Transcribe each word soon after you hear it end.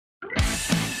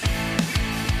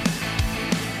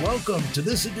Welcome to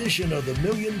this edition of the $1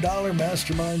 Million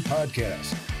Mastermind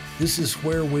Podcast. This is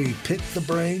where we pick the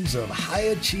brains of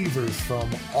high achievers from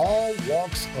all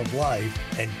walks of life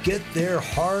and get their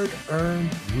hard-earned,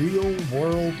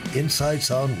 real-world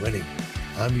insights on winning.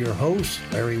 I'm your host,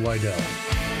 Larry Weidel.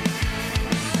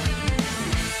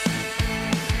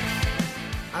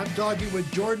 I'm talking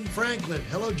with Jordan Franklin.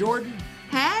 Hello, Jordan.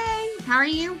 Hey, how are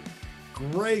you?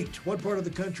 Great. What part of the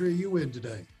country are you in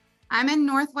today? I'm in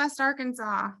Northwest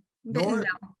Arkansas.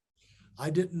 I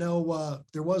didn't know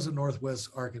there was a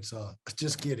Northwest Arkansas.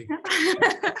 Just kidding.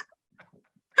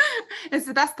 It's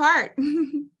the best part.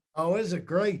 Oh, is it?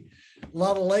 Great. A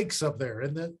lot of lakes up there,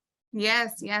 isn't it?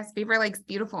 Yes. Beaver Lake's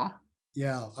beautiful.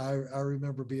 Yeah, I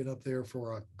remember being up there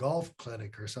for a golf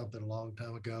clinic or something a long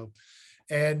time ago.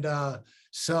 And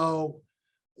so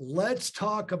let's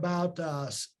talk about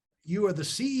you are the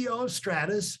CEO of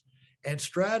Stratus, and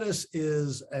Stratus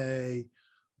is a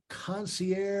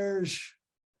concierge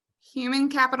human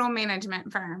capital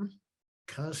management firm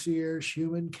with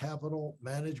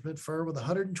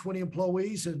 120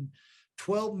 employees and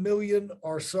 12 million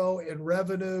or so in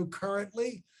revenue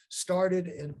currently. Started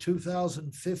in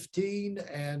 2015.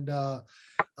 And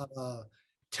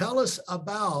tell us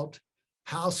about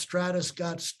how Stratus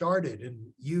got started, and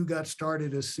you got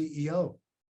started as CEO.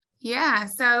 Yeah,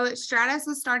 so Stratus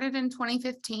was started in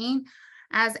 2015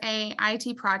 as a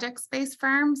IT projects-based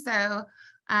firm. So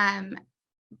by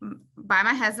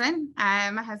my husband,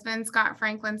 Scott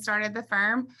Franklin, started the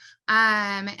firm.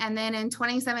 And then in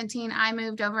 2017, I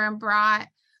moved over and brought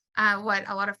what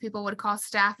a lot of people would call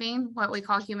staffing, what we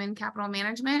call human capital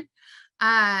management,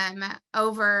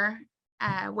 over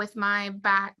with my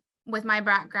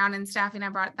background in staffing. I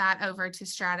brought that over to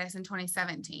Stratus in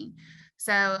 2017.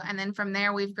 So, and then from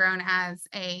there, we've grown as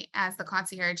the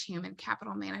concierge human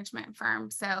capital management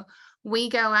firm. So we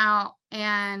go out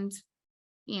and,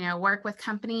 work with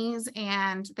companies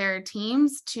and their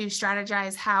teams to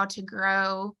strategize how to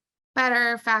grow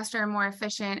better, faster, more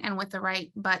efficient, and with the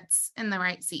right butts in the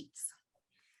right seats.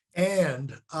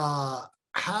 And how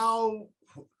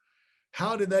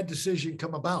did that decision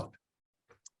come about?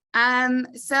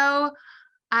 So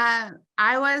I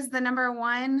was the number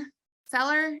one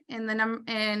seller in the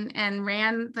and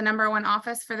ran the number one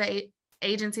office for the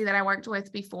agency that I worked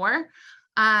with before.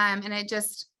 And it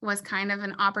just was kind of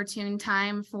an opportune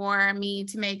time for me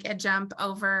to make a jump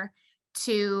over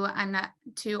to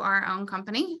our own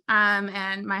company.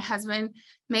 And my husband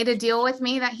made a deal with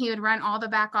me that he would run all the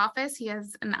back office. He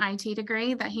has an IT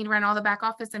degree, that he'd run all the back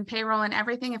office and payroll and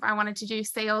everything if I wanted to do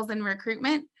sales and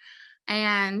recruitment.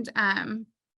 And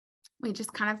we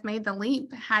just kind of made the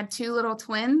leap. Had two little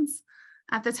twins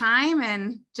at the time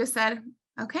and just said,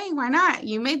 okay, why not?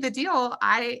 You made the deal.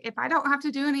 If I don't have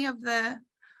to do any of the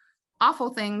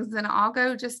awful things, then I'll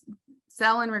go just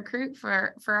sell and recruit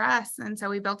for us. And so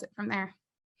we built it from there.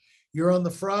 You're on the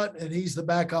front and he's the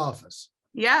back office.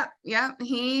 Yep.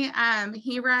 He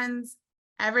runs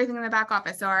everything in the back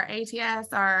office. So our ATS,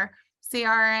 our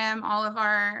CRM, all of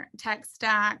our tech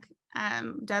stack,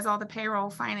 does all the payroll,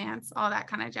 finance, all that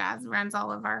kind of jazz, runs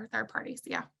all of our third parties.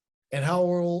 Yeah. And how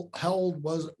old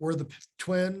were the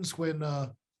twins when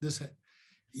this?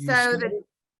 So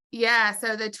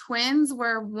the twins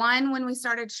were one when we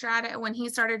started Stratus, when he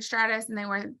started Stratus, and they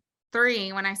were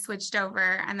 3 when I switched over.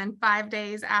 And then 5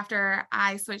 days after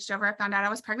I switched over, I found out I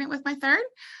was pregnant with my third,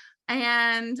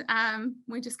 and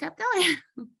we just kept going.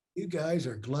 You guys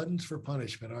are gluttons for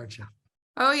punishment, aren't you?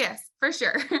 Oh yes, for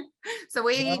sure. So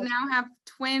we now have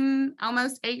twin,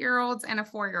 almost 8-year-olds and a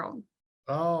 4-year-old.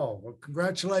 Oh, well,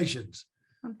 congratulations.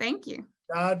 Well, thank you.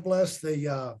 God bless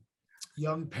the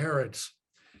young parents,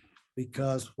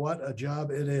 because what a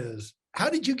job it is. How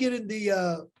did you get in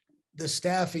the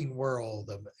staffing world,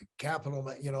 the capital,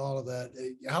 all of that?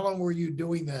 How long were you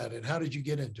doing that, and how did you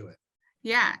get into it?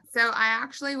 Yeah, so I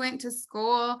actually went to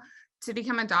school to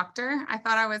become a doctor. I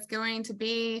thought I was going to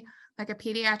be like a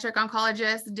pediatric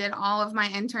oncologist, did all of my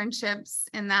internships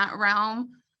in that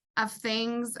realm of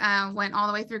things, went all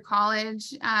the way through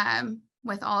college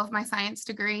with all of my science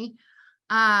degree.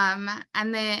 And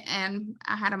I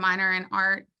had a minor in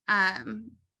art.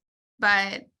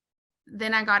 But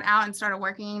then I got out and started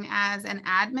working as an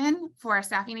admin for a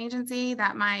staffing agency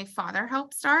that my father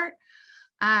helped start,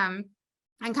 and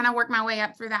kind of worked my way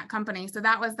up through that company. So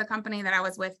that was the company that I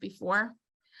was with before.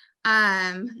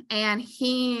 And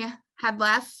he had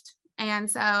left. And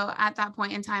so at that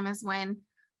point in time is when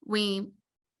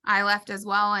I left as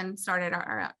well and started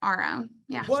our own.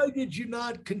 Yeah. Why did you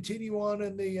not continue on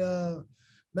in the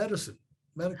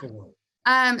medical world?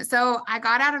 So I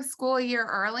got out of school a year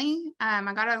early.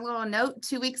 I got a little note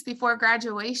 2 weeks before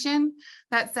graduation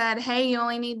that said, hey, you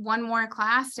only need one more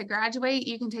class to graduate.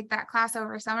 You can take that class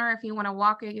over summer if you want to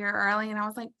walk a year early. And I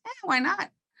was like, why not?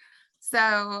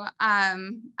 So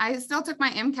I still took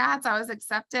my MCATs. I was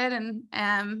accepted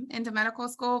and into medical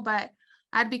school, but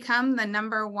I'd become the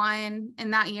number one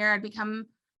in that year. I'd become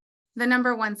the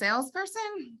number one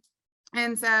salesperson.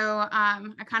 And so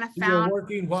I kind of You were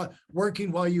found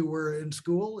working while you were in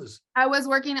school is, I was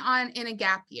working on in a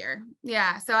gap year.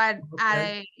 Yeah. So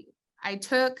okay. I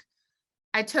took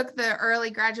the early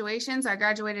graduation. So I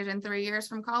graduated in 3 years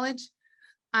from college.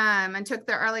 And took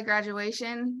the early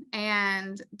graduation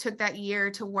and took that year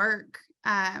to work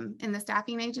in the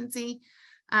staffing agency,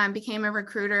 became a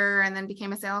recruiter and then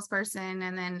became a salesperson.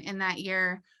 And then in that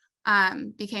year,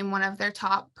 became one of their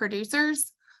top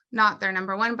producers, not their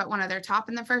number one, but one of their top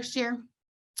in the first year.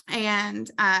 And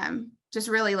just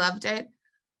really loved it.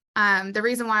 The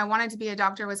reason why I wanted to be a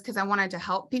doctor was because I wanted to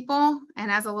help people. And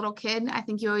as a little kid, I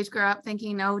think you always grow up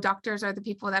thinking, no, doctors are the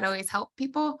people that always help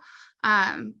people.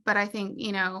 But I think,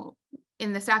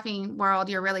 in the staffing world,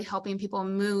 you're really helping people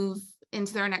move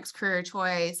into their next career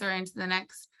choice or into the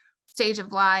next stage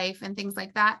of life and things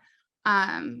like that.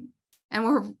 And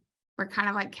we're kind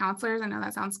of like counselors. I know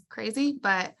that sounds crazy,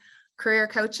 but career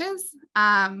coaches.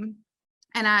 And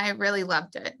I really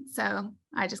loved it. So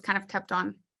I just kind of kept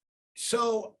on.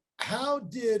 So how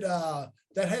did, that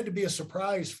had to be a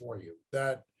surprise for you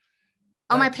that,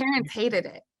 Oh, my parents hated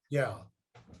it. yeah,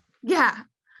 Yeah.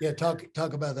 yeah, talk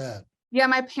about that. Yeah.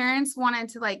 My parents wanted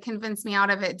to like convince me out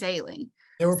of it daily.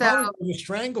 They were So probably going to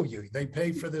strangle you. They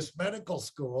paid for this medical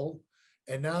school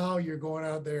and now you're going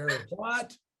out there and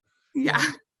what? yeah.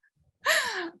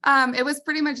 It was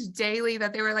pretty much daily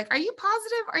that they were like, are you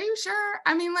positive? Are you sure?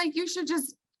 I mean, like, you should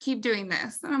just keep doing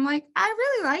this. And I'm like, I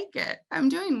really like it. I'm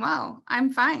doing well.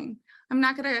 I'm fine.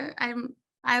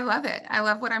 I love it. I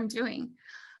love what I'm doing.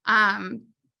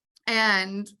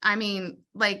 And I mean,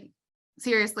 like,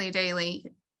 seriously,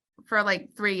 daily for like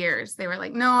 3 years, they were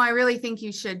like, no, I really think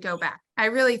you should go back. I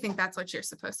really think that's what you're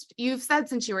supposed to do. You've said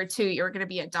since you were 2, you were going to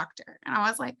be a doctor. And I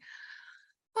was like,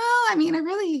 well, I mean, I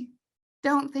really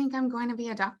don't think I'm going to be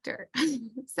a doctor.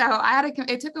 So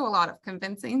it took a lot of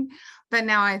convincing, but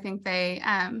now I think they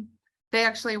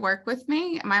actually work with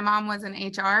me. My mom was in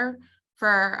HR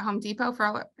for Home Depot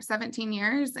for 17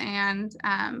 years. And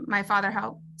my father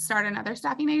helped start another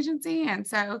staffing agency. And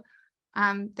so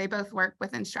they both work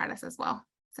within Stratus as well.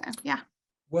 So, yeah.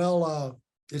 Well,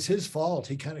 it's his fault.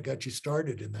 He kind of got you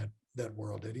started in that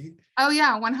world, did he? Oh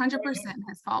yeah, 100%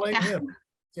 his fault. Blame Yeah. him.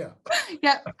 Yeah.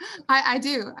 Yep. I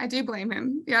do blame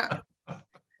him. Yeah.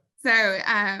 So,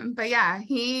 but yeah,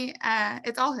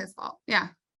 it's all his fault. Yeah.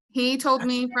 He told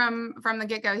me from the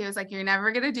get-go, he was like, you're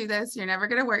never going to do this. You're never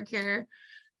going to work here.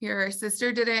 Your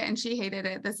sister did it and she hated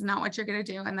it. This is not what you're going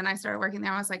to do. And then I started working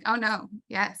there. I was like, oh no,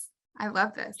 yes, I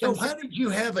love this. So how did you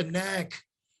have a knack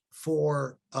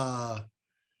for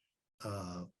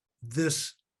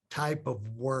this type of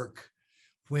work?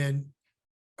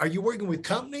 Are you working with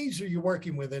companies or are you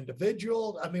working with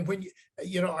individuals? I mean, when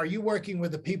are you working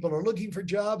with the people who are looking for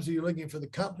jobs? Or are you looking for the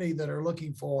company that are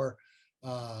looking for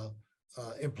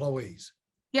employees?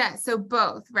 Yeah, so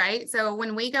both, right? So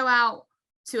when we go out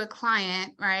to a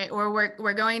client, right, or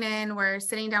we're going in, we're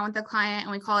sitting down with the client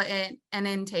and we call it an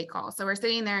intake call. So we're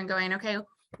sitting there and going, okay,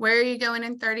 where are you going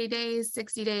in 30 days,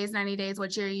 60 days, 90 days?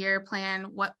 What's your year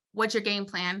plan? What's your game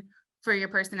plan for your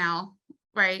personnel,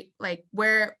 right? Like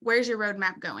where's your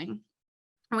roadmap going?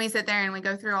 And we sit there and we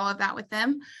go through all of that with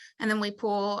them. And then we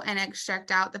pull and extract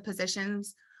out the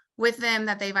positions with them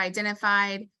that they've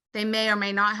identified. They may or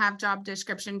may not have job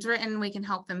descriptions written. We can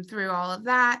help them through all of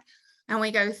that. And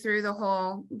we go through the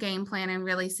whole game plan and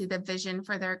really see the vision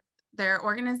for their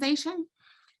organization.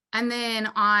 And then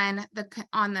on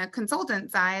the consultant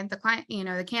side, the client,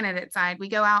 the candidate side, we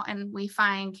go out and we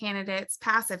find candidates,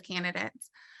 passive candidates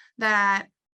that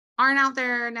aren't out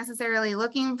there necessarily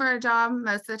looking for a job.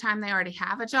 Most of the time they already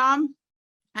have a job.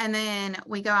 And then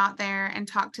we go out there and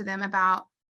talk to them about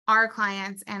our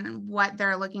clients and what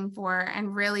they're looking for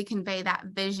and really convey that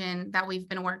vision that we've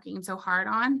been working so hard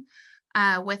on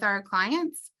with our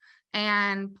clients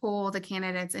and pull the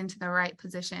candidates into the right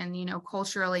position,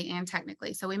 culturally and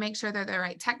technically. So we make sure they're the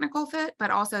right technical fit,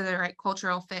 but also the right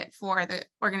cultural fit for the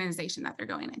organization that they're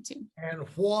going into. And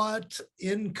what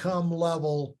income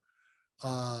level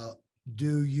because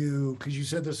you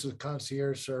said this is a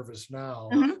concierge service now,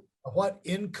 what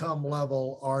income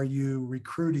level are you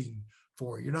recruiting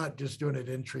for? You're not just doing it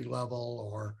entry level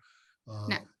or,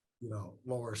 No.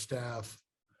 lower staff.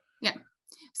 Yeah.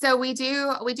 So we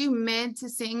do mid to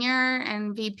senior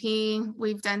and VP.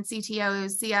 We've done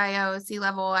CTOs, CIO,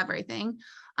 C-level, everything.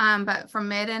 But from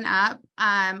mid and up,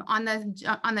 on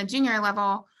the junior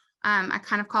level, I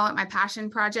kind of call it my passion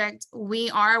project. We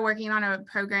are working on a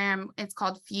program. It's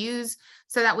called Fuse,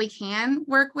 so that we can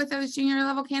work with those junior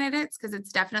level candidates, because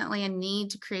it's definitely a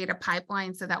need to create a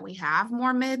pipeline so that we have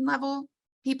more mid-level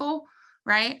people,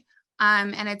 right?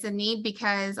 And it's a need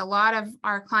because a lot of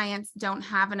our clients don't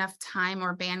have enough time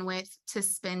or bandwidth to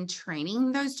spend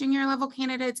training those junior level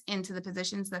candidates into the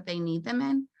positions that they need them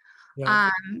in.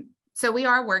 Yeah. So we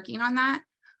are working on that,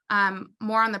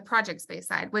 more on the project space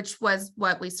side, which was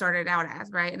what we started out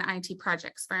as, right? An IT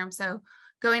projects firm. So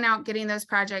going out, getting those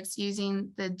projects,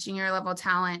 using the junior level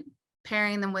talent,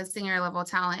 pairing them with senior level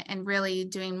talent, and really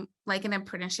doing like an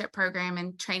apprenticeship program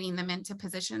and training them into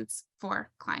positions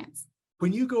for clients.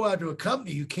 When you go out to a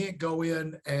company, you can't go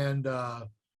in and,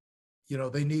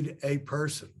 they need a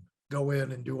person, go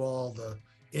in and do all the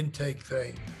intake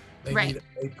thing. They Right. need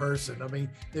a person. I mean,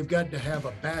 they've got to have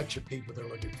a batch of people they're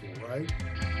looking for, right?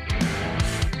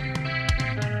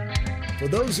 For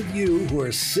those of you who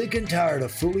are sick and tired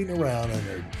of fooling around and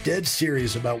are dead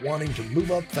serious about wanting to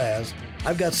move up fast,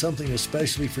 I've got something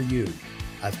especially for you.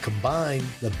 I've combined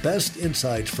the best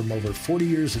insights from over 40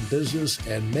 years in business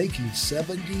and making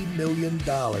 $70 million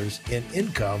in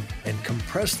income and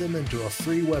compressed them into a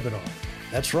free webinar.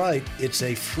 That's right, it's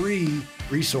a free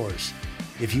resource.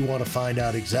 If you want to find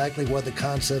out exactly what the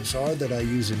concepts are that I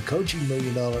use in coaching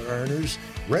million-dollar earners,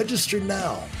 register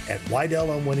now at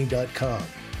WeidellOnWinning.com.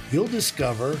 You'll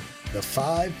discover the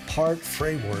 5-part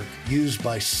framework used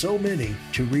by so many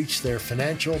to reach their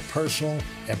financial, personal,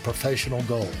 and professional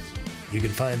goals. You can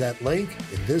find that link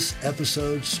in this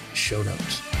episode's show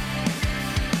notes.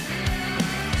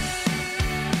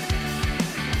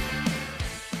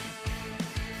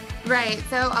 Right.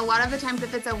 So a lot of the times,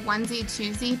 if it's a onesie,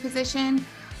 twosie position,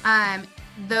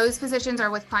 those positions are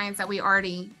with clients that we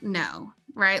already know,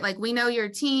 right? Like, we know your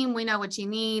team, we know what you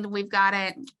need, we've got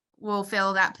it, we'll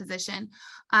fill that position.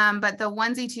 But the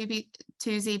onesie,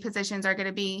 twosie positions are going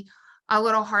to be a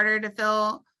little harder to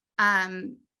fill,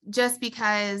 just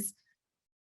because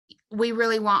we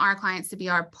really want our clients to be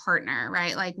our partner,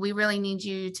 right? Like, we really need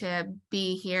you to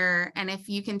be here. And if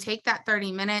you can take that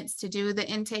 30 minutes to do the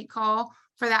intake call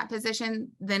for that position,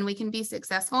 then we can be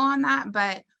successful on that.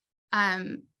 But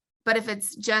if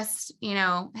it's just,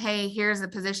 hey, here's a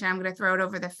position, I'm going to throw it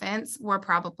over the fence, we're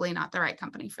probably not the right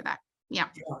company for that. Yeah.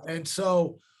 And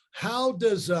so how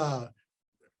does, so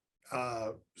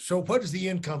what is the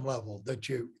income level that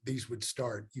you would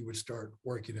start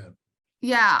working at?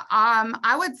 Yeah.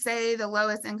 I would say the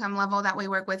lowest income level that we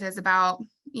work with is about,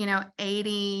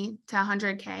 80 to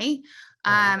 100K,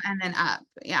 and then up.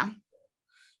 Yeah.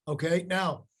 Okay.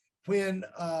 Now, when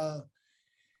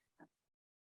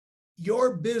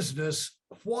your business,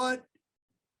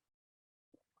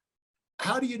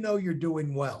 how do you know you're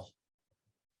doing well?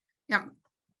 Yeah.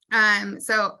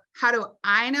 So how do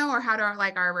I know, or how do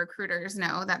our recruiters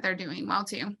know that they're doing well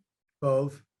too?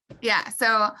 Both. Yeah.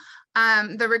 So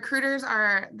the recruiters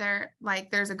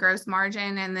there's a gross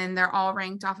margin, and then they're all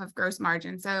ranked off of gross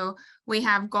margin. So we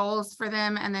have goals for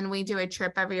them, and then we do a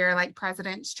trip every year, like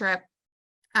President's Trip,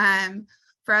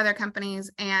 for other companies.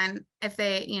 And if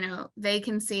they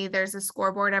can see, there's a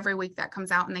scoreboard every week that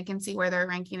comes out, and they can see where they're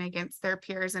ranking against their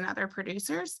peers and other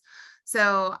producers.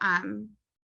 So,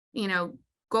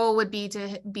 goal would be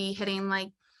to be hitting like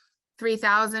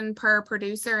 3,000 per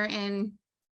producer in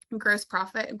gross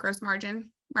profit and gross margin,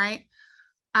 right?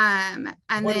 And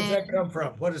what then does that come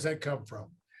from? What does that come from?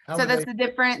 So that's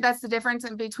the difference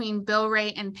in between bill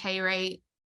rate and pay rate.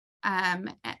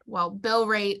 Bill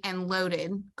rate and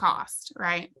loaded cost,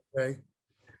 right? Okay.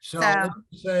 So let's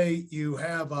say you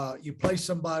have you place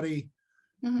somebody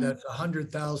that's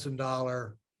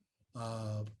 $100,000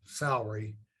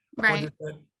 salary. Right.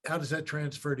 How does that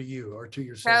transfer to you or to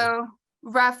your So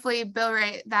roughly bill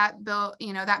rate, that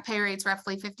pay rate's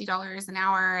roughly $50 an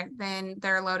hour. Then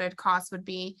their loaded cost would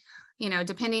be,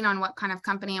 depending on what kind of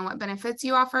company and what benefits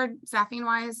you offer, staffing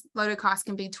wise, loaded cost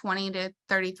can be 20 to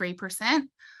 33%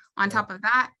 on top of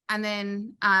that. And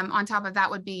then on top of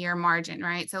that would be your margin,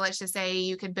 right? So let's just say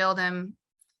you could bill them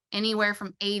anywhere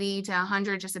from 80 to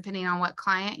 100, just depending on what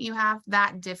client you have.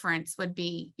 That difference would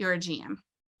be your GM.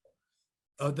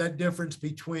 That difference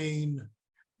between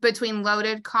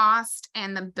loaded cost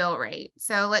and the bill rate.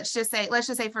 So let's just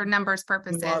say for numbers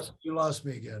purposes. You lost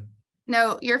me again.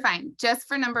 No, you're fine. Just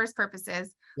for numbers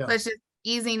purposes. Yeah. Let's just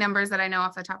easy numbers that I know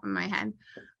off the top of my head.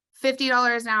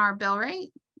 $50 an hour bill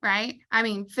rate, right? I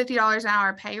mean, $50 an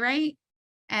hour pay rate,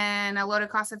 and a loaded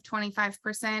cost of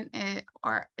 25%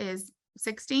 is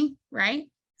 60, right?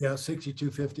 Yeah,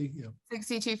 6250, yeah.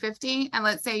 6250. And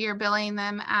let's say you're billing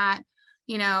them at,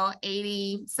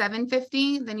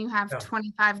 8750, then you have Yeah.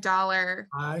 $25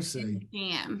 I in see.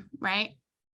 GM, right?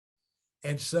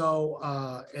 And so,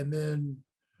 and then,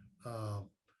 And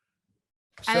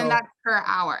then so that's per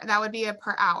hour. That would be a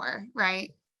per hour,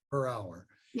 right? per hour.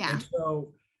 Yeah. And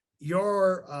so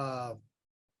your,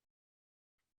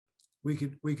 we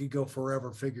could go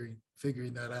forever figuring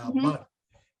that out, Mhm. but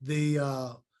the,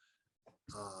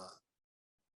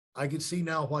 I can see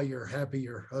now why you're happy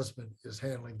your husband is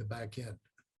handling the back end.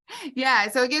 Yeah,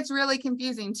 so it gets really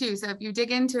confusing too. So if you dig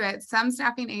into it, some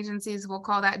staffing agencies will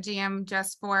call that GM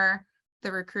just for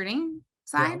the recruiting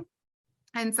side.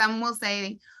 And some will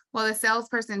say, well, the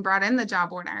salesperson brought in the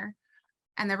job order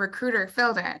and the recruiter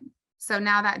filled it. So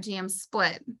now that GM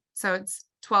split. So it's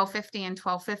 1250 and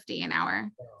 1250 an hour,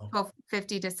 Wow.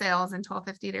 1250 to sales and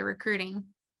 1250 to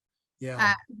recruiting.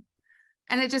 Yeah,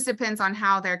 And it just depends on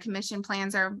how their commission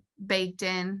plans are baked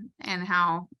in and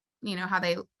how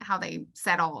they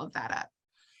set all of that up.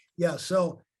 yeah.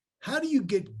 So how do you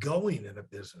get going in a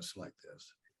business like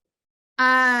this?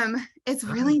 It's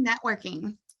How really networking,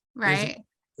 Is it, right?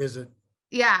 is it,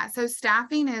 Yeah. So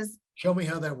staffing is show me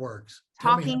how that works.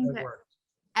 Tell me how talking that to works.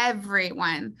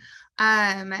 everyone.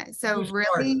 So You really,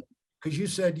 started, because you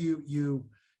said you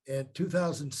in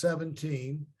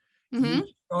 2017, mhm, you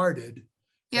started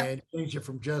yep, and changed it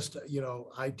from just,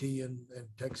 IT and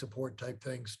tech support type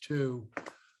things to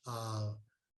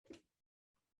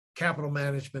capital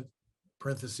management,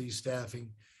 parentheses,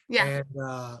 staffing. yeah,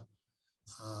 And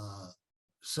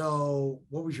so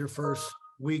what was your first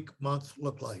week, month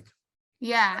look like?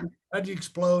 yeah, How did you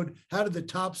explode? How did the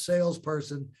top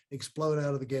salesperson explode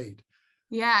out of the gate?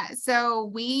 yeah. So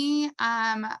With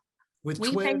we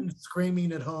pay, twins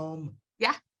screaming at home?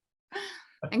 yeah,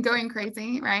 and going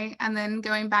crazy, right? And then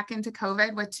going back into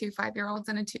COVID with 2 5-year-olds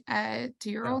and a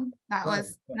 2-year-old. That Right.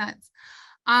 was nuts.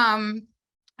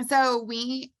 So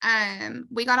we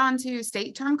got onto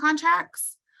state term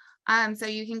contracts. So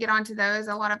you can get onto those.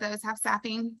 A lot of those have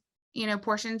staffing,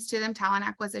 portions to them, talent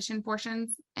acquisition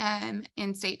portions. And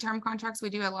in state term contracts, we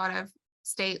do a lot of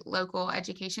state, local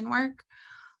education work.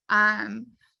 And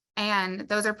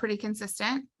those are pretty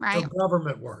consistent, So right?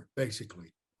 government work,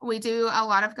 basically. We do a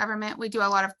lot of government, we do a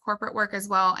lot of corporate work as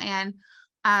well. And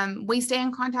we stay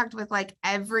in contact with like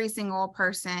every single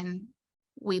person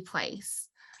we place,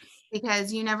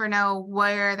 because you never know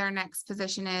where their next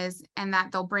position is and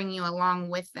that they'll bring you along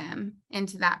with them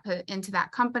into that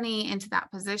company, into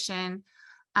that position.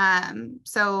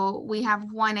 So we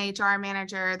have one HR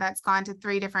manager that's gone to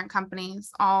 3 different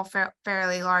companies, all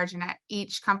fairly large, and at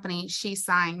each company she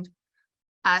signed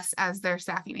us as their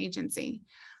staffing agency,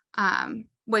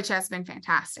 which has been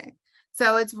fantastic.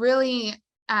 So it's really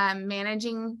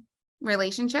managing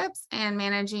relationships and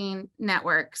managing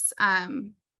networks.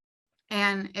 And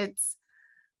it's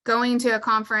going to a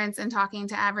conference and talking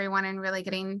to everyone and really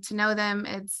getting to know them.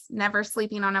 It's never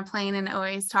sleeping on a plane and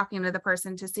always talking to the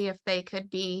person to see if they could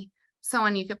be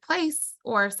someone you could place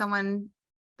or someone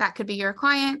that could be your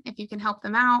client, if you can help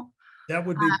them out. That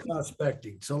would be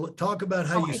prospecting. So talk about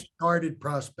how you started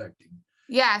prospecting.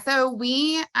 Yeah. So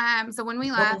so when we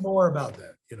Tell me left, more about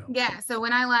that, yeah. So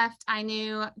when I left, I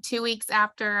knew 2 weeks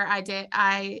after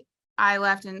I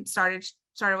left and started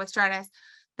with Stratus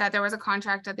that there was a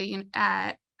contract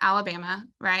at Alabama,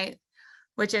 right?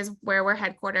 Which is where we're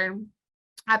headquartered,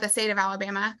 at the state of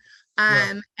Alabama.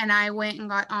 Right. And I went and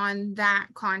got on that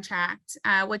contract,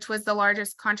 which was the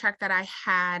largest contract that I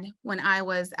had when I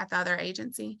was at the other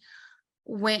agency.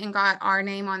 Went and got our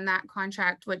name on that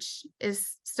contract, which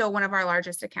is still one of our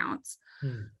largest accounts.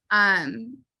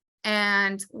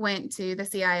 And went to the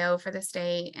CIO for the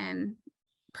state and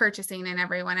purchasing and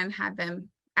everyone, and had them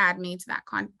add me to that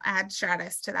add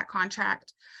Stratus to that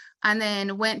contract. And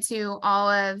then went to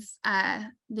all of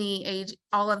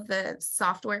the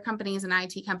software companies and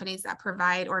IT companies that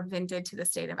provide or vended to the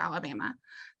state of Alabama.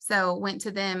 So went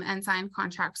to them and signed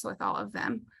contracts with all of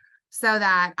them so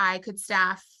that I could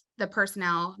staff the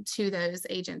personnel to those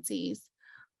agencies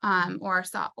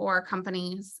or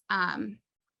companies,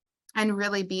 and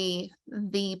really be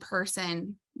the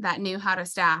person that knew how to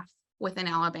staff within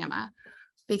Alabama.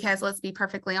 Because let's be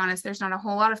perfectly honest, there's not a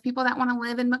whole lot of people that want to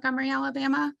live in Montgomery,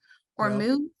 Alabama, or Yeah.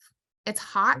 move. It's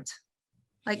hot,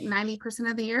 like 90%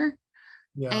 of the year.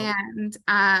 Yeah. And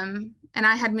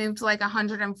I had moved like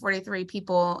 143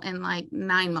 people in like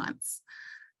 9 months.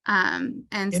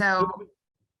 And so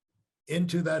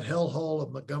Into that hellhole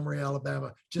of Montgomery,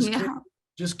 Alabama. Just yeah. kidding.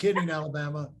 Just kidding,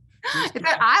 Alabama. Just kidding.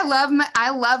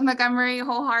 I love Montgomery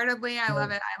wholeheartedly. I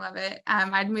love it.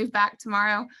 I'd move back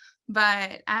tomorrow,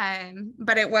 but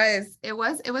it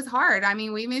was hard. I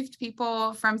mean, we moved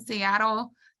people from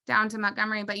Seattle down to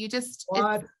Montgomery, but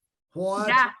What?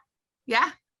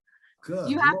 Yeah. Good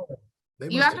You have, Lord. They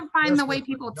you must have to find the way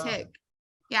desperately people done tick. it.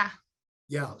 Yeah.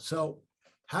 Yeah. So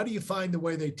how do you find the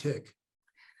way they tick?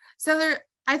 So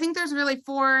I think there's really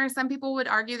 4. Some people would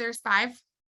argue there's 5.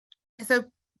 So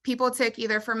people tick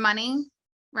either for money,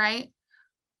 right?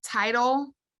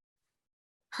 Title,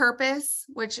 purpose,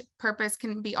 which purpose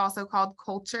can be also called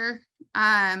culture.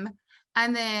 And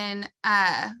then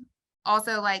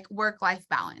also like work-life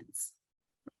balance.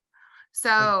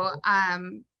 So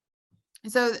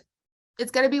so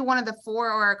it's going to be one of the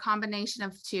 4 or a combination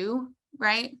of 2,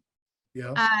 right?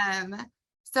 Yeah.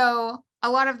 So a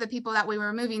lot of the people that we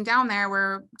were moving down there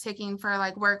were taking for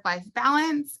like work-life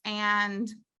balance and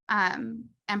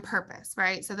purpose,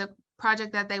 right? So the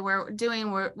project that they were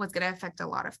doing was going to affect a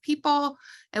lot of people.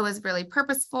 It was really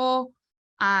purposeful.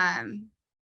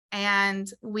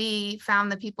 And we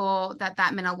found the people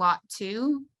that meant a lot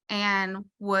to, and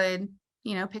would,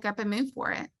 pick up and move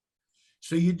for it.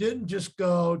 So you didn't just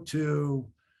go to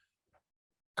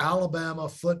Alabama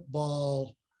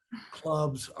football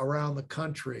clubs around the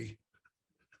country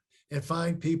and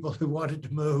find people who wanted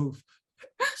to move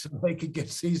so they could get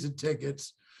season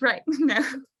tickets. Right. No.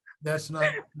 That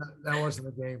wasn't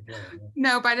the game plan.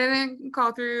 Nope, I didn't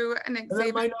call through an And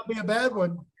that might not be a bad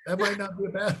one. That might not be a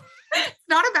bad one. It's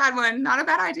not a bad one. Not a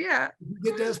bad idea. You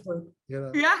get desperate,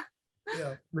 Yeah.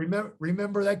 Yeah.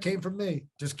 Remember that came from me.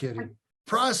 Just kidding.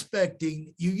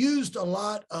 Prospecting, you used a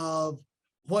lot of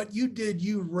what you did.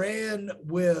 You ran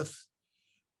with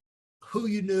who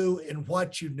you knew and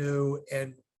what you knew,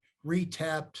 and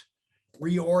reoriented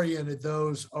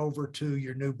those over to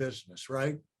your new business,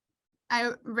 right?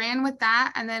 I ran with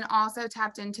that, and then also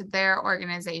tapped into their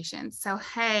organization. So,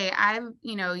 hey,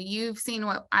 you've seen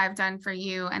what I've done for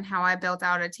you and how I built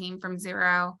out a team from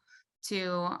 0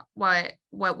 to what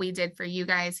we did for you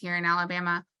guys here in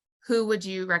Alabama. Who would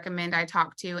you recommend I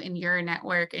talk to in your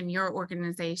network, in your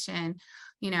organization,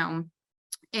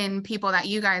 in people that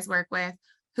you guys work with?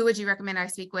 Who would you recommend I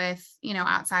speak with,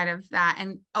 outside of that?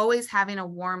 And always having a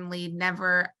warm lead.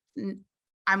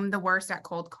 I'm the worst at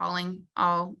cold calling.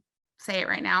 I'll say it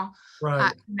right now.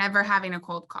 Right. Never having a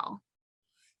cold call.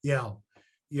 Yeah.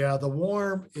 Yeah. The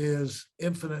warm is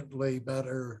infinitely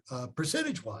better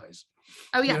percentage wise.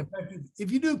 Oh yeah. In fact,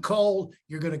 if you do cold,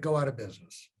 you're going to go out of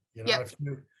business. Yep.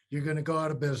 You're going to go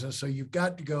out of business. So you've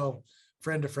got to go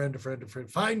friend to friend to friend to friend.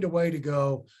 Find a way to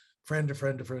go friend to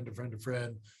friend to friend to friend to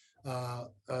friend.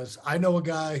 As I know a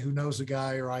guy who knows a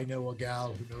guy, or I know a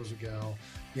gal who knows a gal,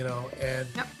 and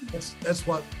Yep. that's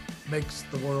what makes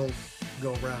the world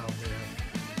go round there.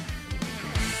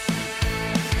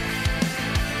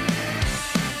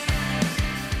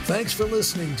 Thanks for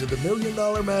listening to the $1 Million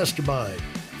Mastermind.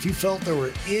 If you felt there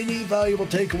were any valuable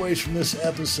takeaways from this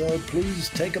episode, please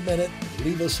take a minute and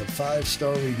leave us a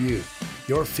 5-star review.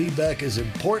 Your feedback is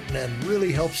important and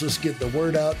really helps us get the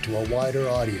word out to a wider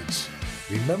audience.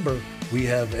 Remember, we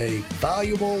have a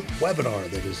valuable webinar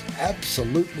that is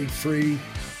absolutely free.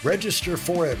 Register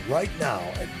for it right now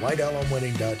at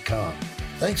whitealumwinning.com.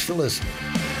 Thanks for listening.